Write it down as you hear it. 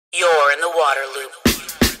You're in the water loop.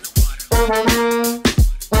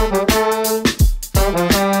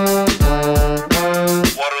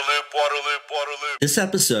 This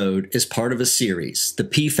episode is part of a series, the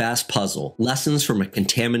PFAS Puzzle, Lessons from a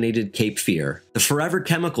Contaminated Cape Fear. The forever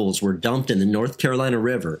chemicals were dumped in the North Carolina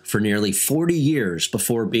River for nearly 40 years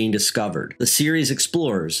before being discovered. The series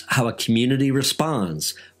explores how a community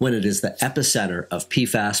responds when it is the epicenter of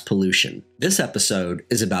PFAS pollution. This episode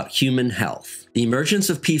is about human health. The emergence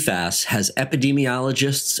of PFAS has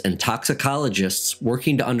epidemiologists and toxicologists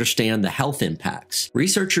working to understand the health impacts.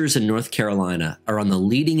 Researchers in North Carolina are on the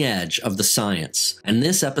leading edge of the science. In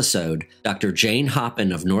this episode, Dr. Jane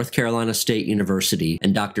Hoppin of North Carolina State University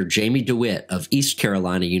and Dr. Jamie DeWitt of East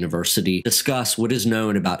Carolina University discuss what is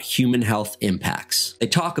known about human health impacts. They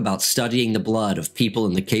talk about studying the blood of people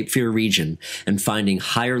in the Cape Fear region and finding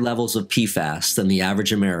higher levels of PFAS than the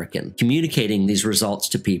average American, communicating these results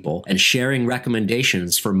to people, and sharing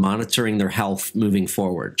recommendations for monitoring their health moving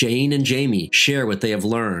forward. Jane and Jamie share what they have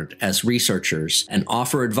learned as researchers and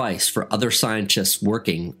offer advice for other scientists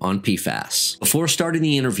working on PFAS. Before starting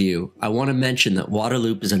the interview, I want to mention that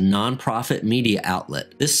Waterloop is a nonprofit media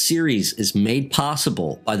outlet. This series is made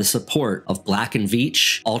possible by the support of Black &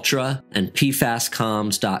 Veatch, Ultra, and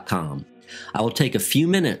PFAScomms.com. I will take a few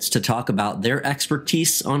minutes to talk about their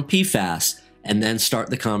expertise on PFAS and then start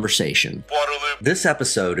the conversation. This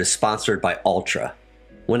episode is sponsored by Ultra.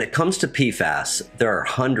 When it comes to PFAS, there are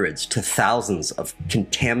hundreds to thousands of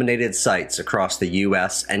contaminated sites across the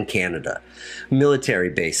US and Canada. Military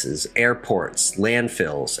bases, airports,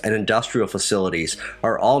 landfills, and industrial facilities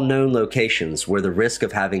are all known locations where the risk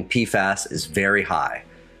of having PFAS is very high.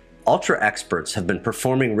 Ultra experts have been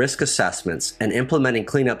performing risk assessments and implementing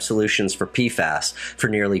cleanup solutions for PFAS for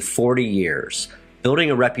nearly 40 years,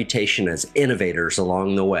 building a reputation as innovators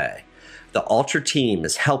along the way. The Ultra team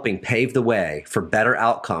is helping pave the way for better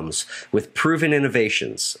outcomes with proven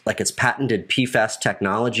innovations like its patented PFAS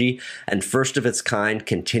technology and first-of-its-kind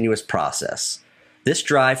continuous process. This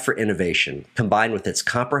drive for innovation, combined with its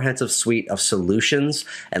comprehensive suite of solutions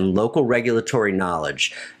and local regulatory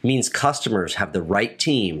knowledge, means customers have the right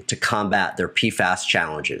team to combat their PFAS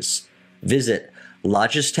challenges. Visit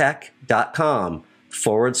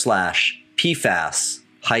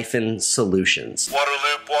logistech.com/PFAS-solutions. Waterloop.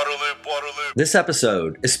 This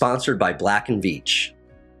episode is sponsored by Black & Veatch.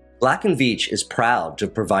 Black & Veatch is proud to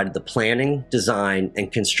have provided the planning, design,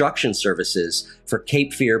 and construction services for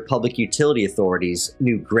Cape Fear Public Utility Authority's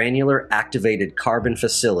new granular activated carbon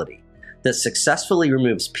facility that successfully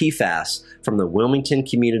removes PFAS from the Wilmington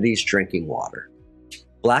community's drinking water.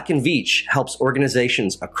 Black & Veatch helps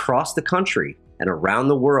organizations across the country and around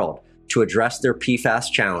the world to address their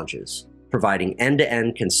PFAS challenges, providing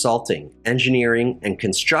end-to-end consulting, engineering, and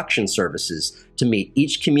construction services to meet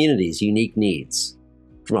each community's unique needs.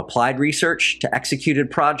 From applied research to executed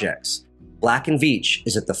projects, Black & Veatch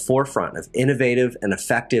is at the forefront of innovative and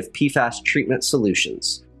effective PFAS treatment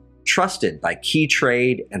solutions, trusted by key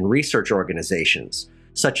trade and research organizations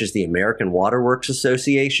such as the American Water Works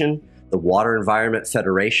Association, the Water Environment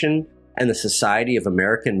Federation, and the Society of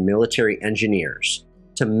American Military Engineers,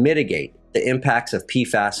 to mitigate the impacts of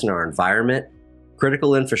PFAS in our environment,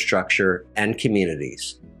 critical infrastructure, and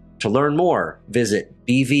communities. To learn more, visit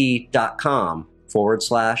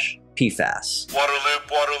bv.com/PFAS.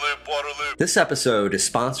 Waterloop. This episode is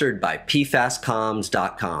sponsored by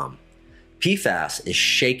PFAScomms.com. PFAS is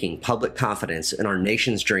shaking public confidence in our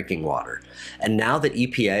nation's drinking water. And now that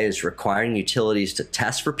EPA is requiring utilities to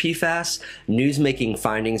test for PFAS, news-making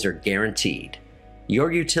findings are guaranteed.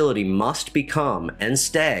 Your utility must become and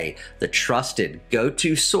stay the trusted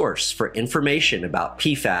go-to source for information about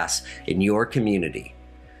PFAS in your community.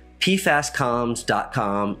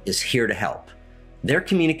 PFAScomms.com is here to help. Their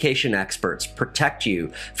communication experts protect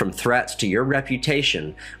you from threats to your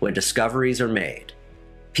reputation when discoveries are made.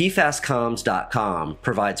 PFAScomms.com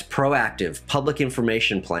provides proactive public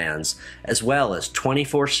information plans as well as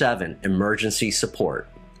 24/7 emergency support.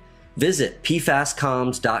 Visit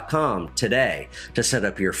PFAScomms.com today to set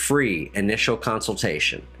up your free initial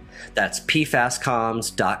consultation. That's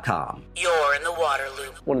PFAScomms.com. You're in the water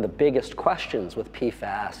loop. One of the biggest questions with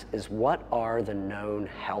PFAS is, what are the known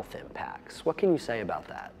health impacts? What can you say about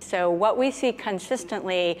that? So what we see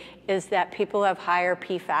consistently is that people who have higher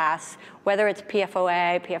PFAS, whether it's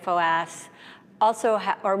PFOA, PFOS, also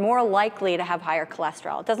are more likely to have higher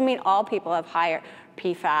cholesterol. It doesn't mean all people have higher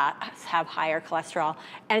PFAS have higher cholesterol,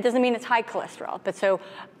 and it doesn't mean it's high cholesterol. But so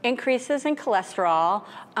increases in cholesterol,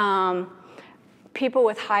 people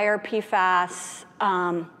with higher PFAS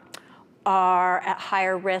are at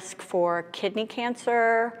higher risk for kidney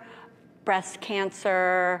cancer, breast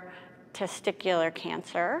cancer, testicular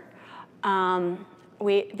cancer.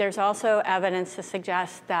 There's also evidence to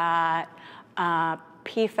suggest that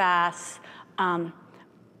PFAS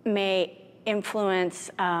may influence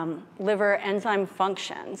liver enzyme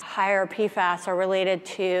functions. Higher PFAS are related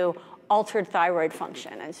to altered thyroid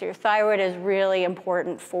function. And so your thyroid is really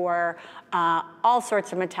important for all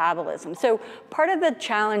sorts of metabolism. So part of the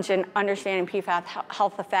challenge in understanding PFAS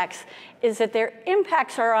health effects is that their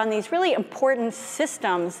impacts are on these really important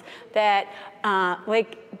systems that,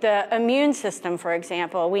 like the immune system, for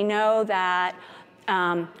example. We know that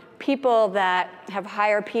people that have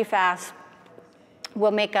higher PFAS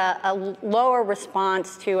will make a lower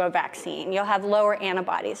response to a vaccine. You'll have lower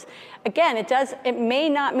antibodies. Again, it may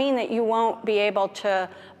not mean that you won't be able to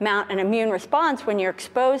mount an immune response when you're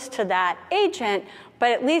exposed to that agent, but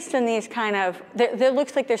at least in these there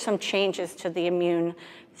looks like there's some changes to the immune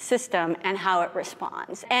system and how it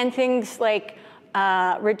responds. And things like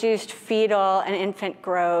reduced fetal and infant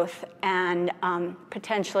growth and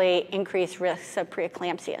potentially increased risks of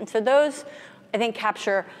preeclampsia. And so those, I think,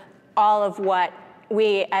 capture all of what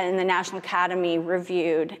we in the National Academy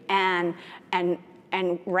reviewed and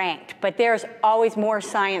ranked. But there's always more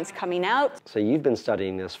science coming out. So you've been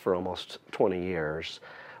studying this for almost 20 years.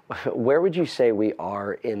 Where would you say we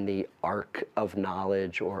are in the arc of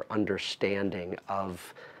knowledge or understanding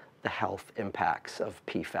of the health impacts of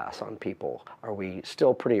PFAS on people? Are we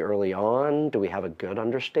still pretty early on? Do we have a good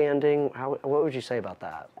understanding? What would you say about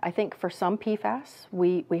that? I think for some PFAS,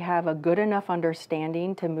 we have a good enough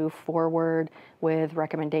understanding to move forward with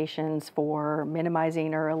recommendations for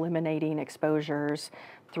minimizing or eliminating exposures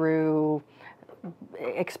through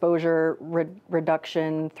exposure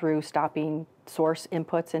reduction, through stopping source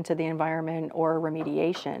inputs into the environment, or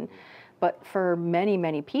remediation. But for many,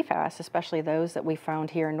 many PFAS, especially those that we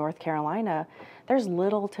found here in North Carolina, there's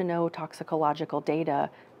little to no toxicological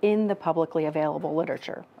data in the publicly available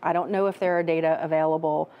literature. I don't know if there are data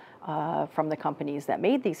available from the companies that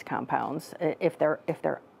made these compounds. If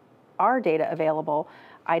there are data available,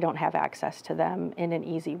 I don't have access to them in an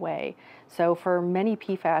easy way. So for many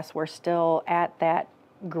PFAS, we're still at that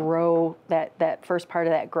first part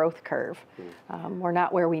of that growth curve. We're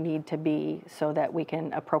not where we need to be so that we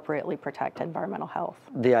can appropriately protect environmental health.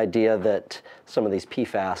 The idea that some of these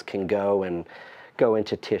PFAS can go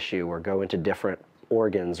into tissue or go into different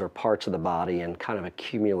organs or parts of the body and kind of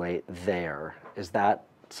accumulate there, is that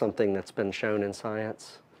something that's been shown in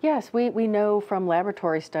science? Yes, we know from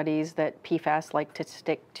laboratory studies that PFAS like to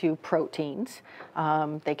stick to proteins.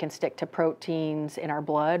 They can stick to proteins in our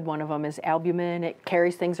blood. One of them is albumin. It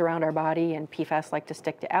carries things around our body, and PFAS like to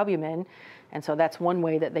stick to albumin. And so that's one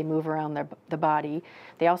way that they move around the body.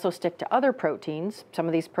 They also stick to other proteins. Some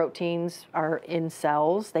of these proteins are in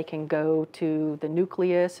cells. They can go to the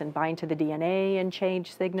nucleus and bind to the DNA and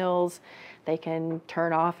change signals. They can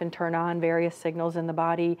turn off and turn on various signals in the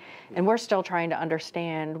body. And we're still trying to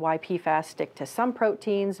understand why PFAS stick to some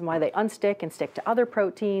proteins and why they unstick and stick to other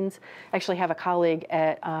proteins. I actually have a colleague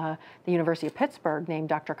at the University of Pittsburgh named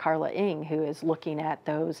Dr. Carla Ng, who is looking at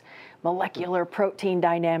those molecular protein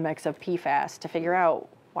dynamics of PFAS to figure out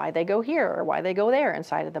why they go here or why they go there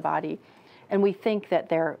inside of the body. And we think that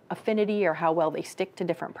their affinity or how well they stick to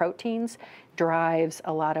different proteins drives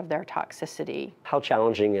a lot of their toxicity. How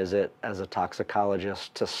challenging is it as a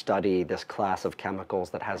toxicologist to study this class of chemicals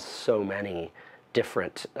that has so many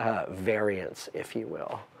different variants, if you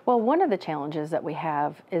will? Well, one of the challenges that we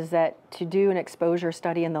have is that to do an exposure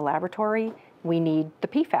study in the laboratory, we need the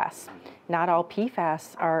PFAS. Not all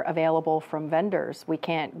PFAS are available from vendors. We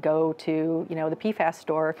can't go to the PFAS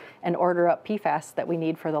store and order up PFAS that we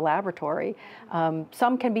need for the laboratory.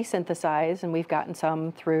 Some can be synthesized, and we've gotten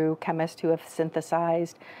some through chemists who have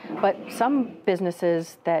synthesized, but some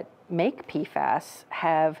businesses that make PFAS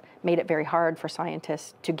have made it very hard for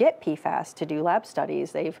scientists to get PFAS to do lab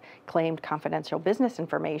studies. They've claimed confidential business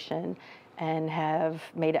information and have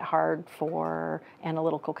made it hard for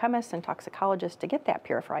analytical chemists and toxicologists to get that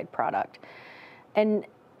purified product. And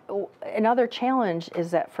another challenge is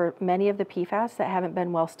that for many of the PFAS that haven't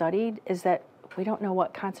been well studied is that we don't know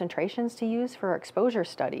what concentrations to use for exposure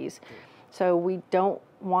studies. So we don't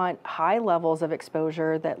want high levels of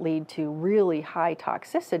exposure that lead to really high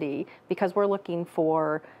toxicity because we're looking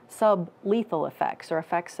for sublethal effects or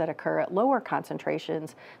effects that occur at lower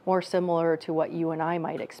concentrations, more similar to what you and I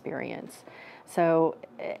might experience. So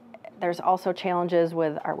there's also challenges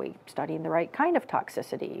with, are we studying the right kind of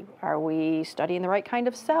toxicity? Are we studying the right kind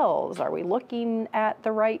of cells? Are we looking at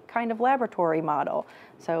the right kind of laboratory model?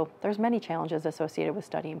 So there's many challenges associated with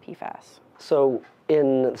studying PFAS. So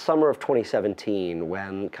in the summer of 2017,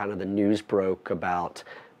 when kind of the news broke about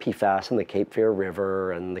PFAS in the Cape Fear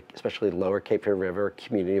River and especially lower Cape Fear River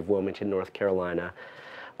community of Wilmington, North Carolina.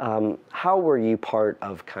 How were you part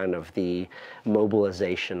of kind of the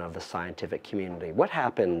mobilization of the scientific community? What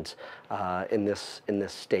happened in this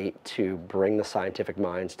state to bring the scientific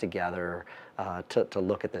minds together to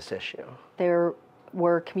look at this issue? There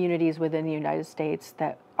were communities within the United States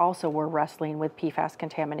that also were wrestling with PFAS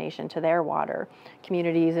contamination to their water.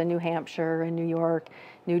 Communities in New Hampshire and New York,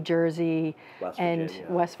 New Jersey,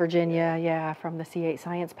 West Virginia, yeah, from the C8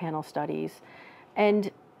 Science Panel studies. And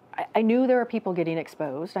I knew there were people getting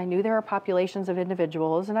exposed. I knew there were populations of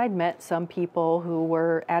individuals, and I'd met some people who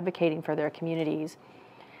were advocating for their communities.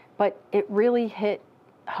 But it really hit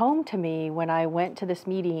home to me when I went to this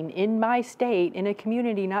meeting in my state, in a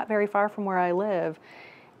community not very far from where I live.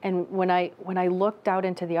 And when I looked out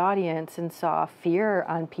into the audience and saw fear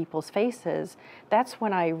on people's faces, that's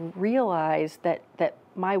when I realized that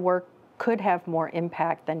my work could have more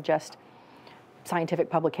impact than just scientific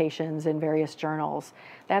publications in various journals.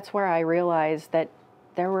 That's where I realized that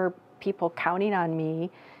there were people counting on me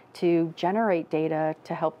to generate data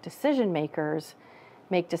to help decision makers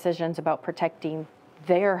make decisions about protecting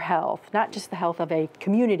their health, not just the health of a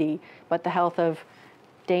community, but the health of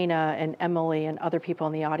Dana and Emily and other people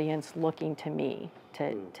in the audience looking to me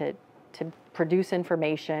to produce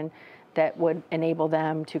information that would enable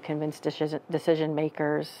them to convince decision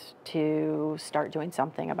makers to start doing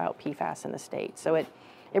something about PFAS in the state. So it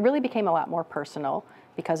really became a lot more personal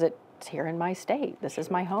because it's here in my state. This is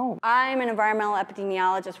my home. I'm an environmental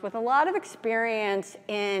epidemiologist with a lot of experience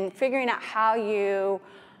in figuring out how you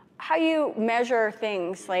measure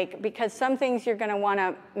things, because some things you're going to want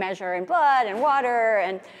to measure in blood and water,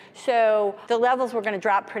 and so the levels were going to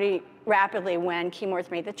drop pretty rapidly when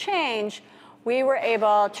chemours made the change. We were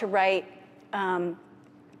able to write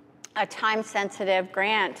a time-sensitive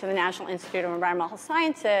grant to the National Institute of Environmental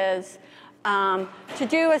Sciences to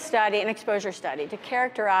do a study, an exposure study, to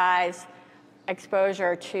characterize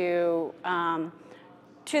exposure to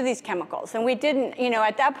these chemicals. And we didn't,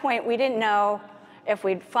 at that point, we didn't know if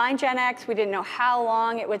we'd find Gen X. We didn't know how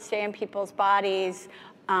long it would stay in people's bodies.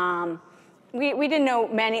 We didn't know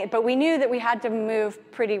many, but we knew that we had to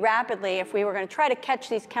move pretty rapidly if we were going to try to catch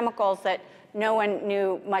these chemicals that no one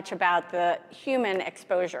knew much about the human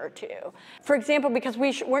exposure to. For example, because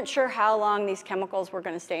we weren't sure how long these chemicals were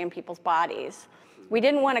going to stay in people's bodies. We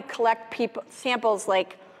didn't want to collect samples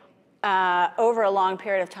over a long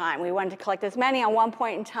period of time. We wanted to collect as many on one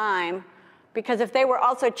point in time, because if they were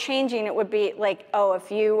also changing, it would be like, oh,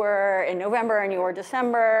 if you were in November and you were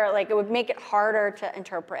December, it would make it harder to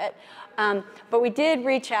interpret. But we did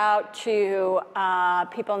reach out to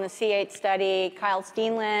people in the C8 study, Kyle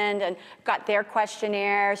Steenland, and got their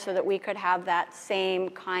questionnaire so that we could have that same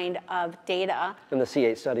kind of data. And the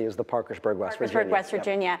C8 study is the Parkersburg, West Virginia. West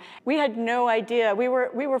Virginia. Yep. We had no idea. We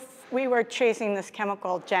were chasing this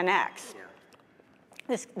chemical Gen X,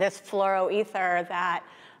 this fluoroether that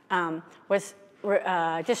was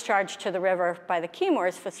discharged to the river by the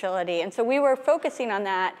chemours facility. And so we were focusing on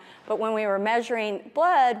that, but when we were measuring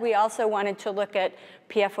blood, we also wanted to look at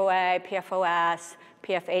PFOA, PFOS,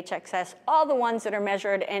 PFHXS, all the ones that are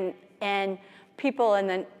measured in people in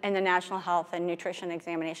the National Health and Nutrition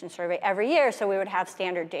Examination Survey every year, so we would have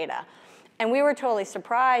standard data. And we were totally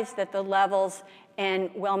surprised that the levels in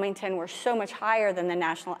Wilmington were so much higher than the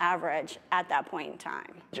national average at that point in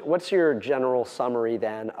time. What's your general summary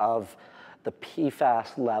then of the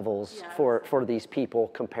PFAS levels for these people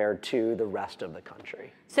compared to the rest of the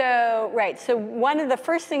country? So one of the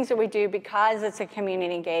first things that we do, because it's a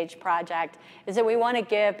community engaged project, is that we want to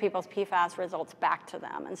give people's PFAS results back to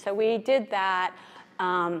them. And so we did that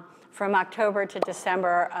from October to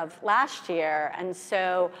December of last year. And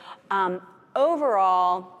so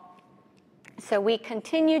overall, we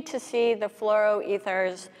continued to see the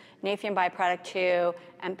fluoroethers, naphthalene byproduct 2,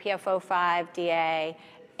 and PFO5-DA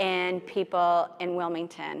in people in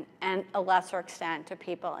Wilmington, and a lesser extent to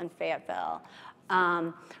people in Fayetteville.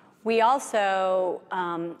 We also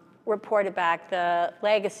reported back the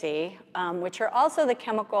legacy, which are also the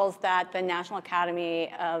chemicals that the National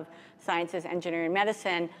Academy of Sciences, Engineering, and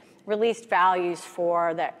Medicine released values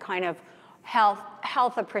for, that kind of health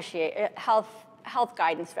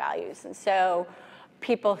guidance values. And so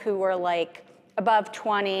people who were above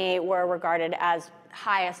 20 were regarded as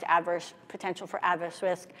highest potential for adverse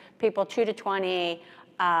risk. People 2 to 20,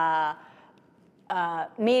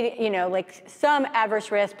 some adverse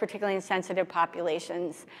risk, particularly in sensitive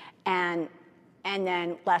populations, and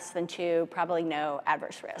then less than 2, probably no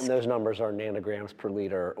adverse risk. And those numbers are nanograms per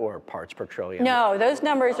liter or parts per trillion? No, those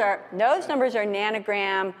numbers are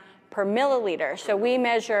nanogram per milliliter. So we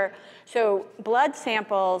measure, so blood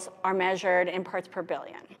samples are measured in parts per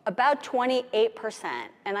billion. About 28%,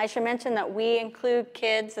 and I should mention that we include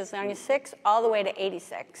kids as young as 6 all the way to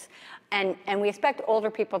 86. And we expect older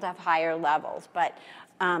people to have higher levels, but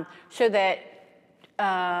so that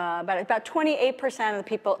about 28% of the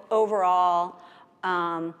people overall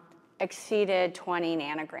exceeded 20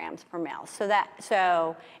 nanograms per mil.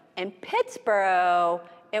 So in Pittsburgh,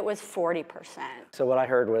 it was 40%. So what I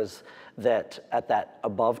heard was that at that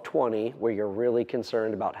above 20, where you're really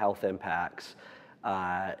concerned about health impacts,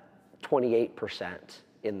 28%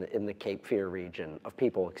 in the Cape Fear region of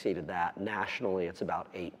people exceeded that. Nationally, it's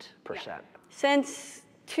about 8%. Yeah. Since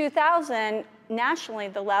 2000, nationally,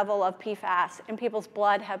 the level of PFAS in people's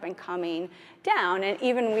blood have been coming down, and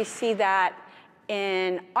even we see that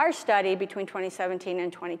in our study between 2017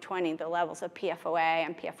 and 2020, the levels of PFOA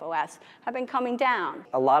and PFOS have been coming down.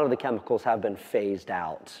 A lot of the chemicals have been phased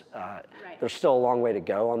out. Right. There's still a long way to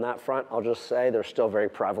go on that front. I'll just say they're still very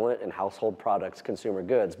prevalent in household products, consumer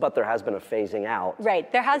goods, but there has been a phasing out.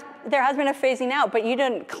 Right, there has been a phasing out, but you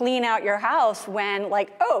didn't clean out your house when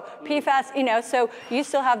like, oh, PFAS, you know, so you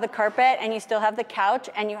still have the carpet and you still have the couch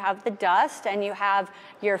and you have the dust and you have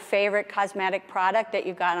your favorite cosmetic product that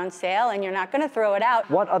you got on sale and you're not gonna throw it out.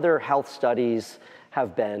 What other health studies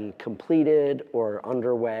have been completed or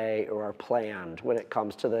underway or are planned when it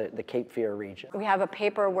comes to the Cape Fear region? We have a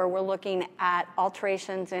paper where we're looking at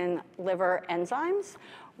alterations in liver enzymes.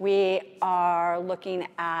 We are looking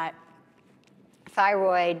at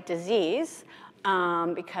thyroid disease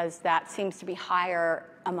because that seems to be higher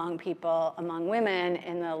among people, among women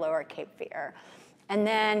in the lower Cape Fear. And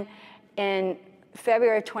then in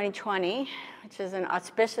February 2020, which is an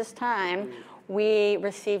auspicious time, we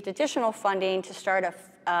received additional funding to start a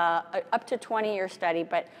up to 20-year study,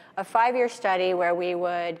 but a 5-year study where we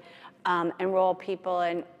would enroll people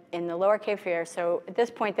in the lower Cape Fear. So at this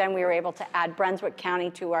point then we were able to add Brunswick County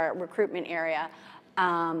to our recruitment area.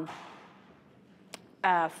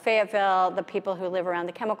 Fayetteville, the people who live around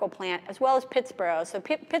the chemical plant, as well as Pittsburgh. So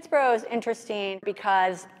Pittsburgh is interesting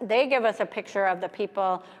because they give us a picture of the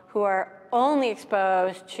people who are only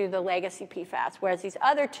exposed to the legacy PFAS, whereas these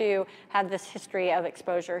other two have this history of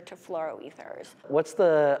exposure to fluoroethers. What's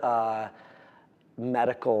the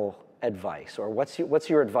medical advice, or what's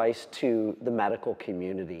your advice to the medical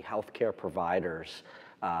community, healthcare providers,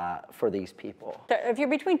 for these people? If you're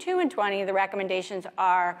between 2 and 20, the recommendations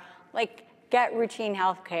are like, get routine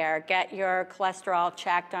health care, get your cholesterol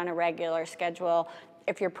checked on a regular schedule.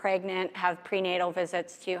 If you're pregnant, have prenatal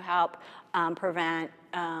visits to help prevent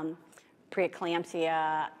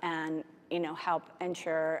preeclampsia and help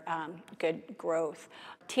ensure good growth.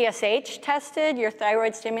 TSH tested, your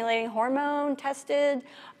thyroid stimulating hormone tested,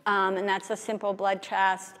 and that's a simple blood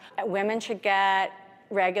test. Women should get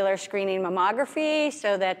regular screening mammography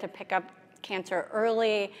so that to pick up cancer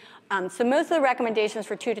early. So most of the recommendations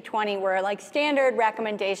for 2 to 20 were like standard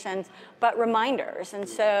recommendations, but reminders. And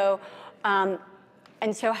so how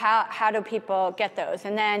do people get those?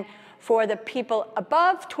 And then for the people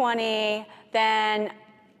above 20, then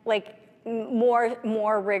like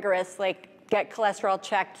more rigorous, like get cholesterol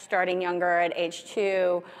checked starting younger at age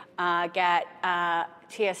 2, get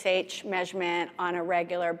TSH measurement on a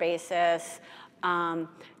regular basis,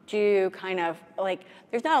 do kind of like,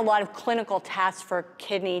 there's not a lot of clinical tests for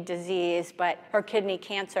kidney disease, or kidney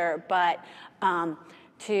cancer, but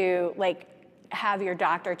to like have your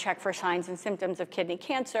doctor check for signs and symptoms of kidney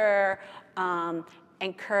cancer,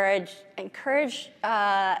 encourage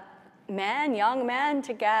young men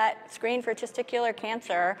to get screened for testicular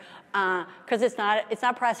cancer, because it's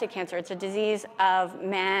not prostate cancer, it's a disease of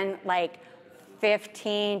men like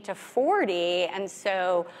 15 to 40, and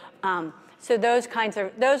so those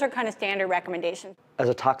are kind of standard recommendations. As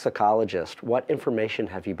a toxicologist, what information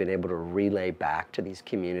have you been able to relay back to these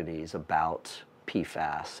communities about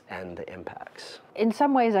PFAS and the impacts? In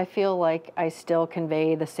some ways, I feel like I still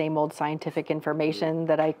convey the same old scientific information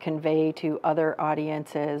that I convey to other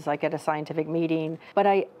audiences, like at a scientific meeting. But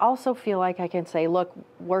I also feel like I can say, look,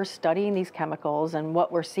 we're studying these chemicals, and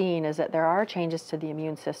what we're seeing is that there are changes to the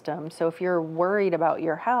immune system. So if you're worried about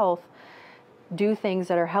your health, do things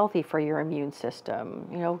that are healthy for your immune system.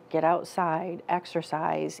 Get outside,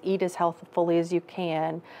 exercise, eat as healthfully as you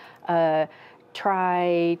can.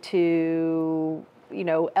 Try to,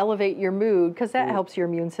 elevate your mood, because that helps your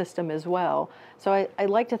immune system as well. So I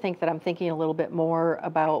like to think that I'm thinking a little bit more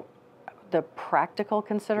about the practical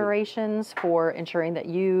considerations for ensuring that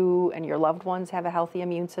you and your loved ones have a healthy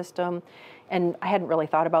immune system. And I hadn't really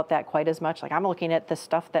thought about that quite as much. Like, I'm looking at the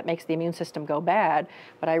stuff that makes the immune system go bad,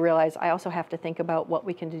 but I realize I also have to think about what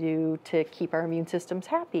we can do to keep our immune systems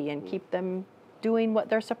happy and keep them doing what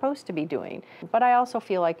they're supposed to be doing. But I also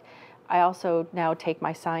feel like I also now take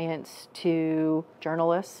my science to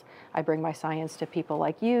journalists. I bring my science to people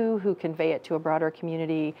like you who convey it to a broader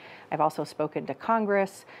community. I've also spoken to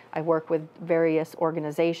Congress. I work with various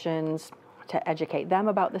organizations to educate them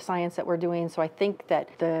about the science that we're doing. So I think that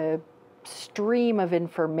the stream of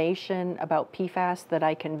information about PFAS that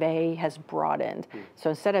I convey has broadened. So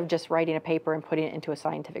instead of just writing a paper and putting it into a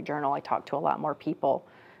scientific journal, I talk to a lot more people.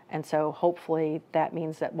 And so hopefully that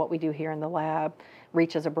means that what we do here in the lab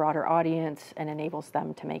reaches a broader audience and enables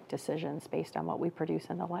them to make decisions based on what we produce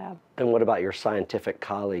in the lab. And what about your scientific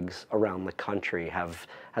colleagues around the country?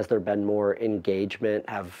 Has there been more engagement?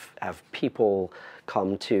 Have people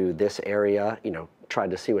come to this area,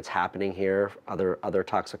 tried to see what's happening here, other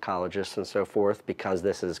toxicologists and so forth, because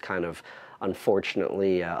this is kind of,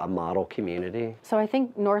 unfortunately, a model community? So I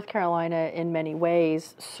think North Carolina in many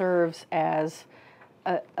ways serves as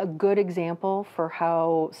a good example for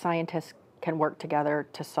how scientists can work together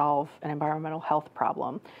to solve an environmental health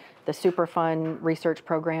problem. The Superfund Research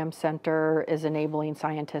Program Center is enabling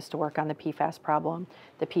scientists to work on the PFAS problem.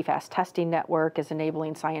 The PFAS Testing Network is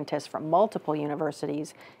enabling scientists from multiple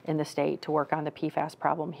universities in the state to work on the PFAS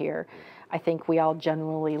problem here. I think we all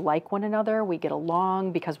generally like one another. We get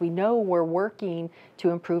along because we know we're working to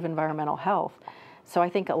improve environmental health. So I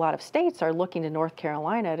think a lot of states are looking to North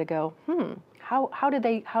Carolina to go, how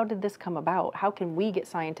did this come about? How can we get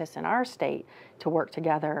scientists in our state to work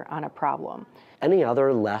together on a problem? Any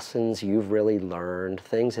other lessons you've really learned,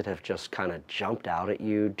 things that have just kind of jumped out at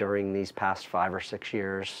you during these past 5 or 6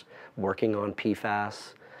 years working on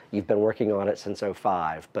PFAS? You've been working on it since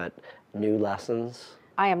 '05, but new lessons?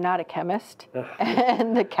 I am not a chemist,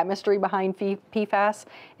 and the chemistry behind PFAS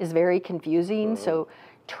is very confusing. So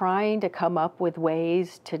trying to come up with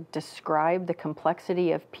ways to describe the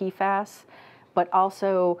complexity of PFAS, but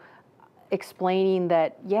also explaining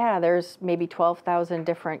that, yeah, there's maybe 12,000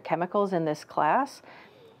 different chemicals in this class,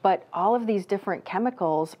 but all of these different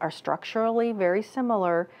chemicals are structurally very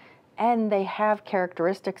similar, and they have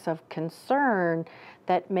characteristics of concern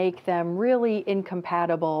that make them really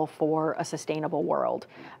incompatible for a sustainable world.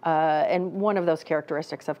 And one of those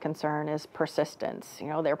characteristics of concern is persistence.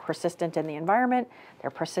 They're persistent in the environment, they're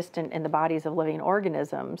persistent in the bodies of living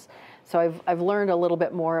organisms. So I've learned a little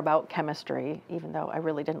bit more about chemistry, even though I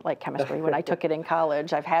really didn't like chemistry when I took it in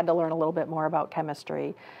college. I've had to learn a little bit more about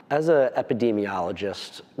chemistry. As an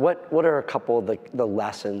epidemiologist, what are a couple of the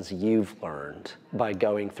lessons you've learned by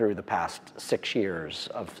going through the past 6 years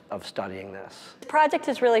of studying this? The project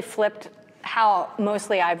has really flipped how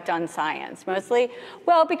mostly I've done science.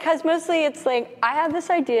 Because mostly it's like, I have this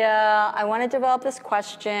idea, I want to develop this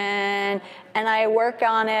question, and I work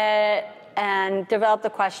on it and develop the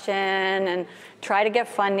question and try to get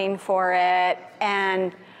funding for it.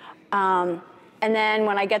 And then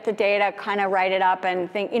when I get the data, kind of write it up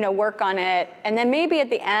and think, work on it. And then maybe at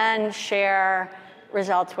the end, share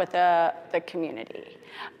results with the community.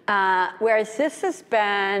 Whereas this has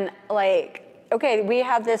been like, okay, we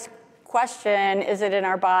have this question, is it in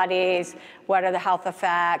our bodies? What are the health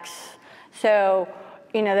effects? So,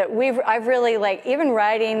 I've really, even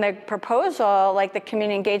writing the proposal, the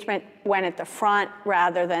community engagement went at the front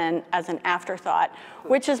rather than as an afterthought,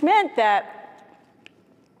 which has meant that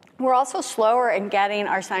we're also slower in getting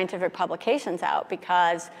our scientific publications out,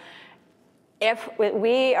 because if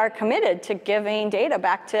we are committed to giving data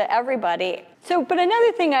back to everybody. But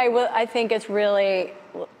another thing I think is really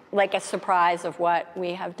like a surprise of what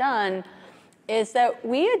we have done is that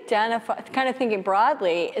we identify, kind of thinking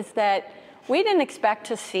broadly, is that we didn't expect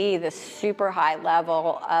to see this super high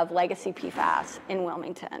level of legacy PFAS in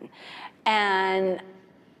Wilmington. And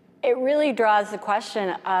it really draws the question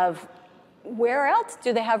of where else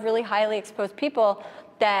do they have really highly exposed people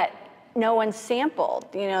that no one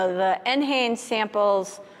sampled? The NHANES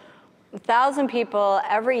samples 1,000 people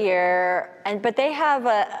every year, but they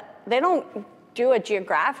don't do a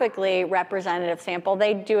geographically representative sample,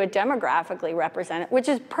 they do a demographically representative, which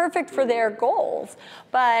is perfect for their goals.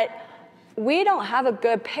 But we don't have a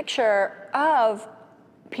good picture of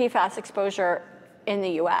PFAS exposure in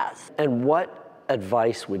the US. And what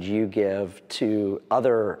advice would you give to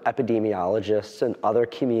other epidemiologists and other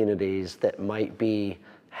communities that might be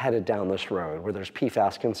headed down this road where there's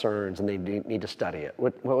PFAS concerns and they need to study it?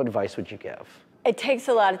 What advice would you give? It takes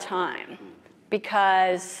a lot of time,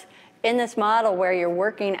 because in this model where you're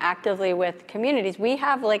working actively with communities, we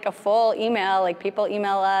have like a full email, like people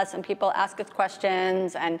email us and people ask us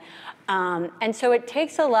questions, and so it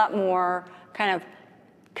takes a lot more kind of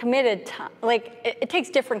committed time. Like it takes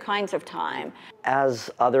different kinds of time. As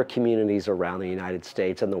other communities around the United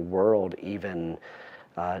States and the world even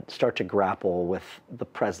start to grapple with the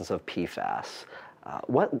presence of PFAS,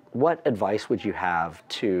 what advice would you have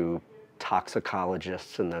to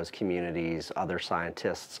toxicologists in those communities, other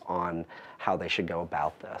scientists, on how they should go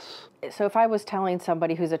about this? So if I was telling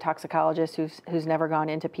somebody who's a toxicologist who's never gone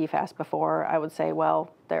into PFAS before, I would say,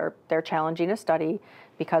 well, they're challenging a study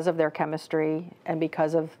because of their chemistry and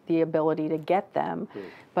because of the ability to get them.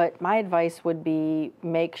 But my advice would be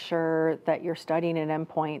make sure that you're studying an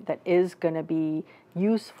endpoint that is going to be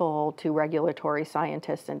useful to regulatory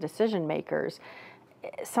scientists and decision makers.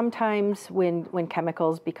 Sometimes when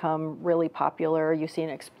chemicals become really popular, you see an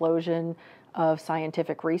explosion of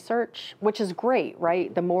scientific research, which is great,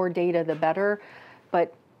 right? The more data, the better.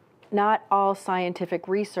 But not all scientific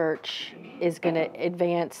research is going to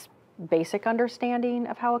advance basic understanding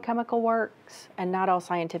of how a chemical works, and not all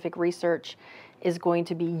scientific research is going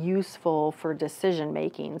to be useful for decision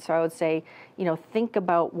making. So I would say, think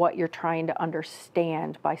about what you're trying to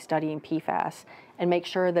understand by studying PFAS, and make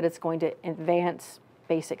sure that it's going to advance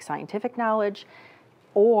basic scientific knowledge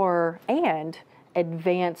and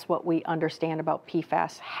advance what we understand about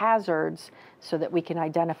PFAS hazards, so that we can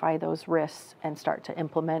identify those risks and start to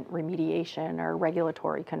implement remediation or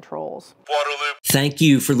regulatory controls. Waterloop. Thank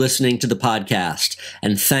you for listening to the podcast,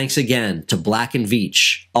 and thanks again to Black &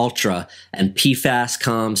 Veatch, Ultra, and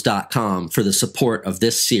PFASComms.com for the support of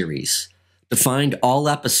this series. To find all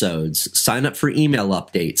episodes, sign up for email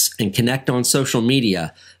updates, and connect on social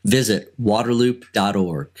media, visit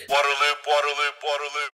waterloop.org. Waterloop.